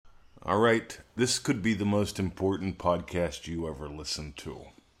All right, this could be the most important podcast you ever listened to.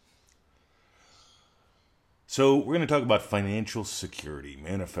 So, we're going to talk about financial security,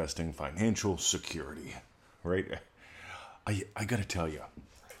 manifesting financial security, right? I got to tell you,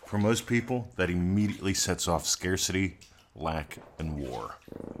 for most people, that immediately sets off scarcity, lack, and war.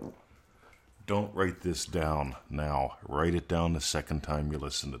 Don't write this down now. Write it down the second time you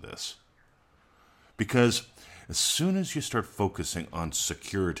listen to this. Because as soon as you start focusing on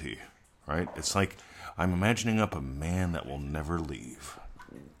security, right, it's like I'm imagining up a man that will never leave.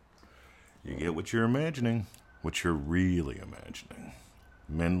 You get what you're imagining, what you're really imagining.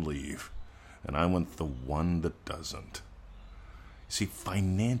 Men leave, and I want the one that doesn't. You see,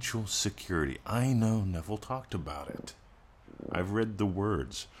 financial security, I know Neville talked about it. I've read the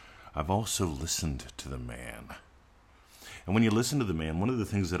words. I've also listened to the man. And when you listen to the man, one of the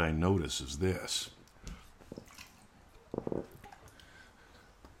things that I notice is this.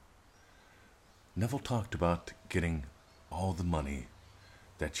 Neville talked about getting all the money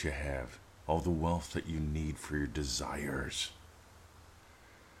that you have, all the wealth that you need for your desires.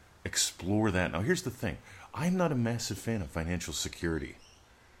 Explore that. Now, here's the thing. I'm not a massive fan of financial security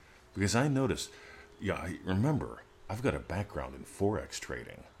because I noticed, remember, I've got a background in Forex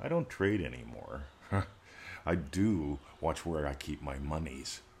trading. I don't trade anymore. I do watch where I keep my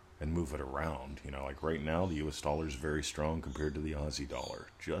monies and move it around. Like right now, the US dollar is very strong compared to the Aussie dollar.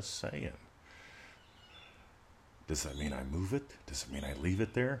 Just saying. Does that mean I move it? Does it mean I leave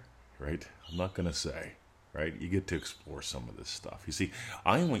it there? Right? I'm not going to say. Right? You get to explore some of this stuff. You see,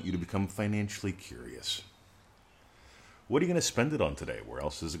 I want you to become financially curious. What are you going to spend it on today? Where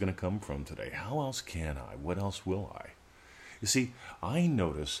else is it going to come from today? How else can I? What else will I? You see, I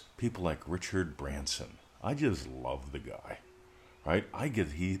notice people like Richard Branson. I just love the guy. Right? I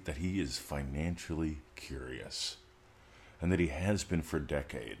get that he is financially curious. And that he has been for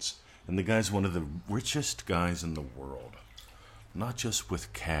decades. And the guy's one of the richest guys in the world. Not just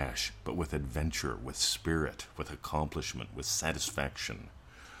with cash, but with adventure, with spirit, with accomplishment, with satisfaction.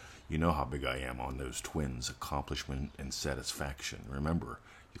 You know how big I am on those twins, accomplishment and satisfaction. Remember,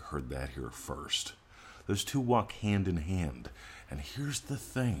 you heard that here first. Those two walk hand in hand. And here's the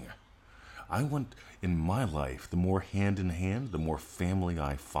thing. I want, in my life, the more hand in hand, the more family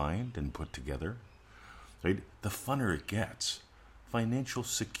I find and put together, right, the funner it gets. Financial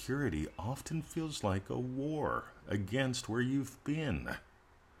security often feels like a war against where you've been.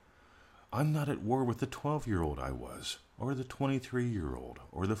 I'm not at war with the 12-year-old I was, or the 23-year-old,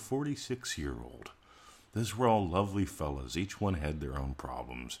 or the 46-year-old. Those were all lovely fellas. Each one had their own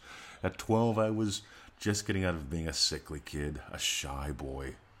problems. At 12, I was just getting out of being a sickly kid, a shy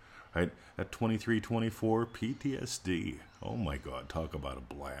boy. Right? At 23, 24, PTSD. Oh my God, talk about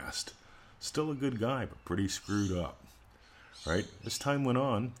a blast. Still a good guy, but pretty screwed up. Right? As time went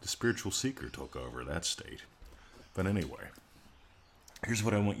on, the spiritual seeker took over that state. But anyway, here's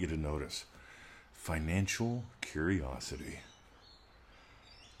what I want you to notice. Financial curiosity.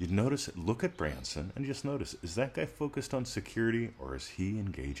 You'd notice, look at Branson and just notice, is that guy focused on security or is he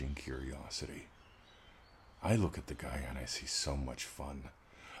engaging curiosity? I look at the guy and I see so much fun.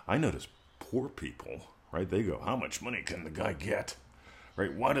 I notice poor people, right? They go, how much money can the guy get?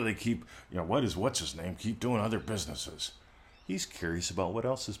 Right? Why do they keep, why does what's-his-name keep doing other businesses? He's curious about what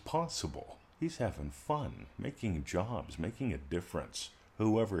else is possible. He's having fun, making jobs, making a difference,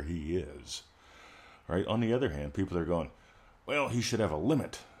 whoever he is. Right? On the other hand, people are going, well, he should have a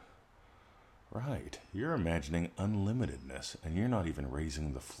limit. Right. You're imagining unlimitedness, and you're not even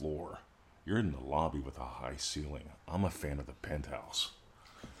raising the floor. You're in the lobby with a high ceiling. I'm a fan of the penthouse.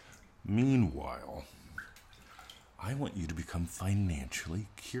 Meanwhile, I want you to become financially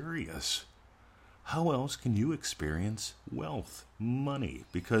curious. How else can you experience wealth, money?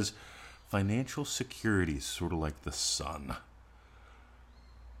 Because financial security is sort of like the sun.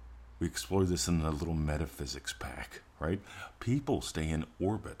 We explore this in the little metaphysics pack, right? People stay in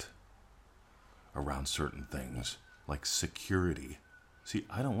orbit around certain things, like security. See,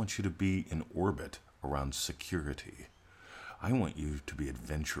 I don't want you to be in orbit around security. I want you to be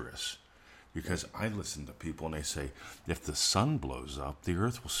adventurous. Because I listen to people and they say, if the sun blows up, the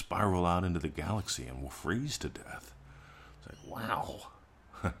earth will spiral out into the galaxy and will freeze to death. It's like, wow.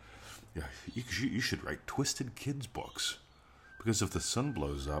 Yeah, you should write Twisted Kids books. Because if the sun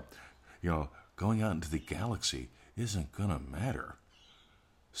blows up, going out into the galaxy isn't going to matter.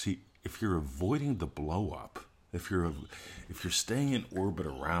 See, if you're avoiding the blow up, if you're staying in orbit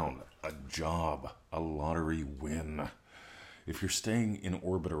around a job, a lottery win, if you're staying in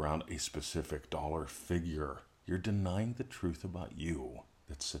orbit around a specific dollar figure, you're denying the truth about you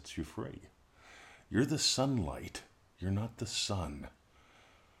that sets you free. You're the sunlight. You're not the sun.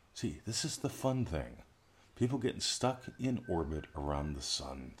 See, this is the fun thing. People getting stuck in orbit around the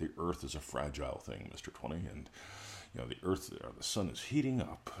sun. The Earth is a fragile thing, Mr. 20, and the Earth, the sun is heating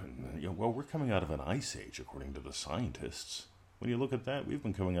up, and well, we're coming out of an ice age, according to the scientists. When you look at that, we've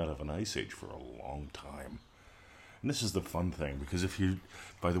been coming out of an ice age for a long time. And this is the fun thing, because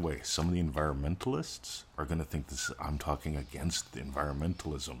by the way, some of the environmentalists are going to think I'm talking against the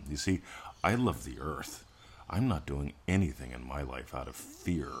environmentalism. You see, I love the Earth. I'm not doing anything in my life out of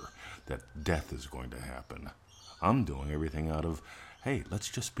fear that death is going to happen. I'm doing everything out of, hey, let's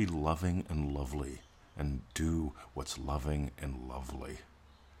just be loving and lovely and do what's loving and lovely.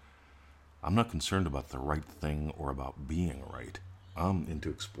 I'm not concerned about the right thing or about being right. I'm into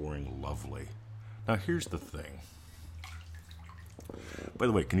exploring lovely. Now, here's the thing. By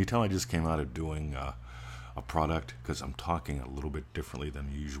the way, can you tell I just came out of doing a product? Because I'm talking a little bit differently than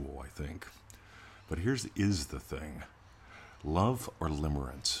usual, I think. But is the thing. Love or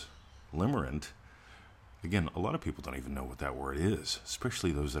limerence? Limerent, again, a lot of people don't even know what that word is,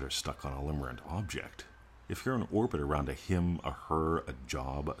 especially those that are stuck on a limerent object. If you're in orbit around a him, a her, a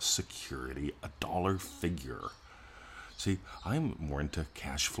job, security, a dollar figure. See, I'm more into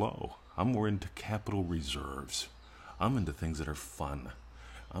cash flow. I'm more into capital reserves. I'm into things that are fun.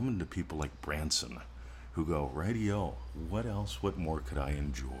 I'm into people like Branson who go, radio, what else, what more could I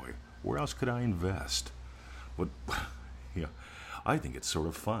enjoy? Where else could I invest? I think it's sort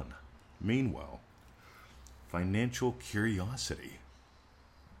of fun. Meanwhile, financial curiosity.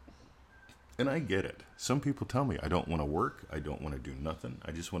 And I get it. Some people tell me I don't want to work, I don't want to do nothing,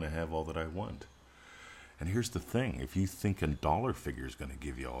 I just want to have all that I want. And here's the thing, if you think a dollar figure is going to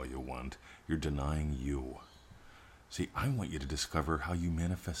give you all you want, you're denying you. See, I want you to discover how you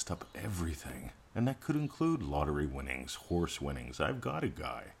manifest up everything. And that could include lottery winnings, horse winnings. I've got a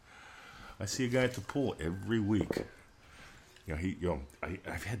guy. I see a guy at the pool every week.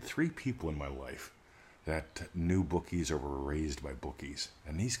 I've had 3 people in my life that knew bookies or were raised by bookies.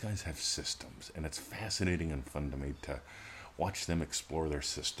 And these guys have systems. And it's fascinating and fun to me to watch them explore their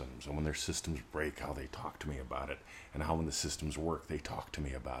systems. And when their systems break, how they talk to me about it. And how when the systems work, they talk to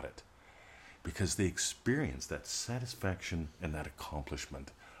me about it. Because they experience that satisfaction and that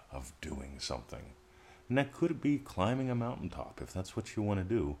accomplishment of doing something. And that could be climbing a mountaintop. If that's what you want to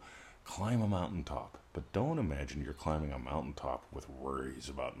do, climb a mountaintop. But don't imagine you're climbing a mountaintop with worries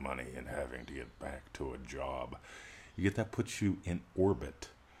about money and having to get back to a job. That puts you in orbit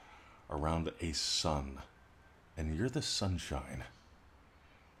around a sun. And you're the sunshine.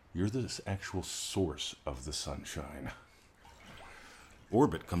 You're the actual source of the sunshine.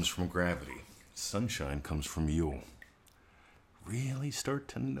 Orbit comes from gravity. Sunshine comes from you. Really start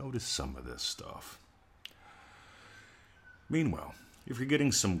to notice some of this stuff. Meanwhile, if you're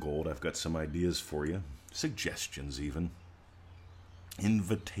getting some gold, I've got some ideas for you. Suggestions even.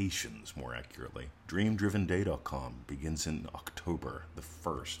 Invitations, more accurately. DreamDrivenDay.com begins in October the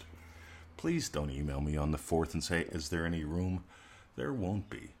 1st. Please don't email me on the 4th and say, is there any room? There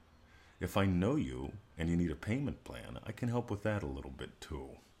won't be. If I know you and you need a payment plan, I can help with that a little bit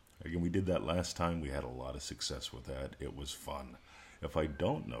too. Again, we did that last time. We had a lot of success with that. It was fun. If I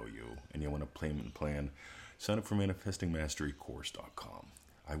don't know you and you want a payment plan, sign up for ManifestingMasteryCourse.com.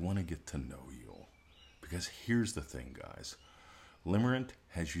 I want to get to know you. Because here's the thing, guys. Limerent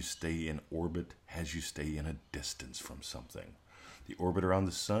has you stay in orbit, has you stay in a distance from something. The orbit around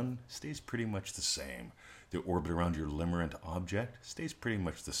the sun stays pretty much the same. The orbit around your limerent object stays pretty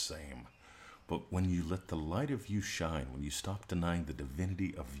much the same. But when you let the light of you shine, when you stop denying the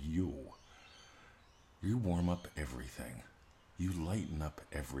divinity of you warm up everything. You lighten up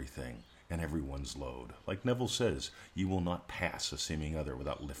everything and everyone's load. Like Neville says, you will not pass a seeming other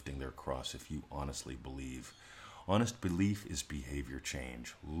without lifting their cross if you honestly believe. Honest belief is behavior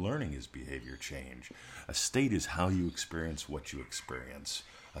change. Learning is behavior change. A state is how you experience what you experience.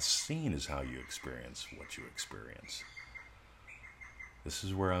 A scene is how you experience what you experience. This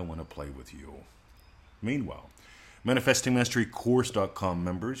is where I want to play with you. Meanwhile, ManifestingMasteryCourse.com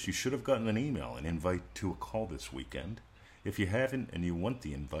members, you should have gotten an email, an invite to a call this weekend. If you haven't and you want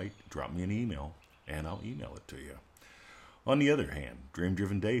the invite, drop me an email and I'll email it to you. On the other hand, Dream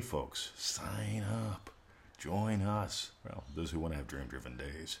Driven Day folks, sign up. Join us. Well, those who want to have dream-driven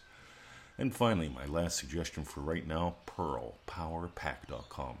days. And finally, my last suggestion for right now,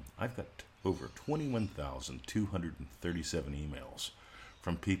 PearlPowerPack.com. I've got over 21,237 emails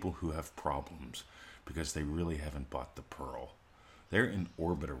from people who have problems because they really haven't bought the Pearl. They're in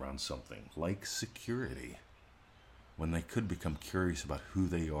orbit around something like security when they could become curious about who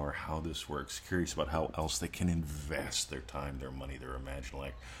they are, how this works, curious about how else they can invest their time, their money, their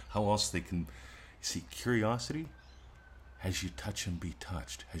imagination, how else they can. See, curiosity as you touch and be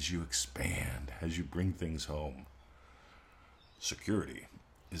touched, as you expand, as you bring things home. Security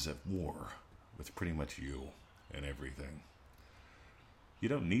is at war with pretty much you and everything. You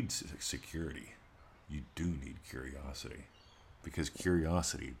don't need security. You do need curiosity. Because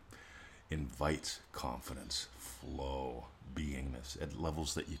curiosity invites confidence, flow, beingness at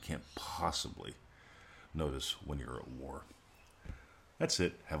levels that you can't possibly notice when you're at war. That's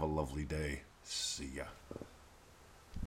it. Have a lovely day. See ya.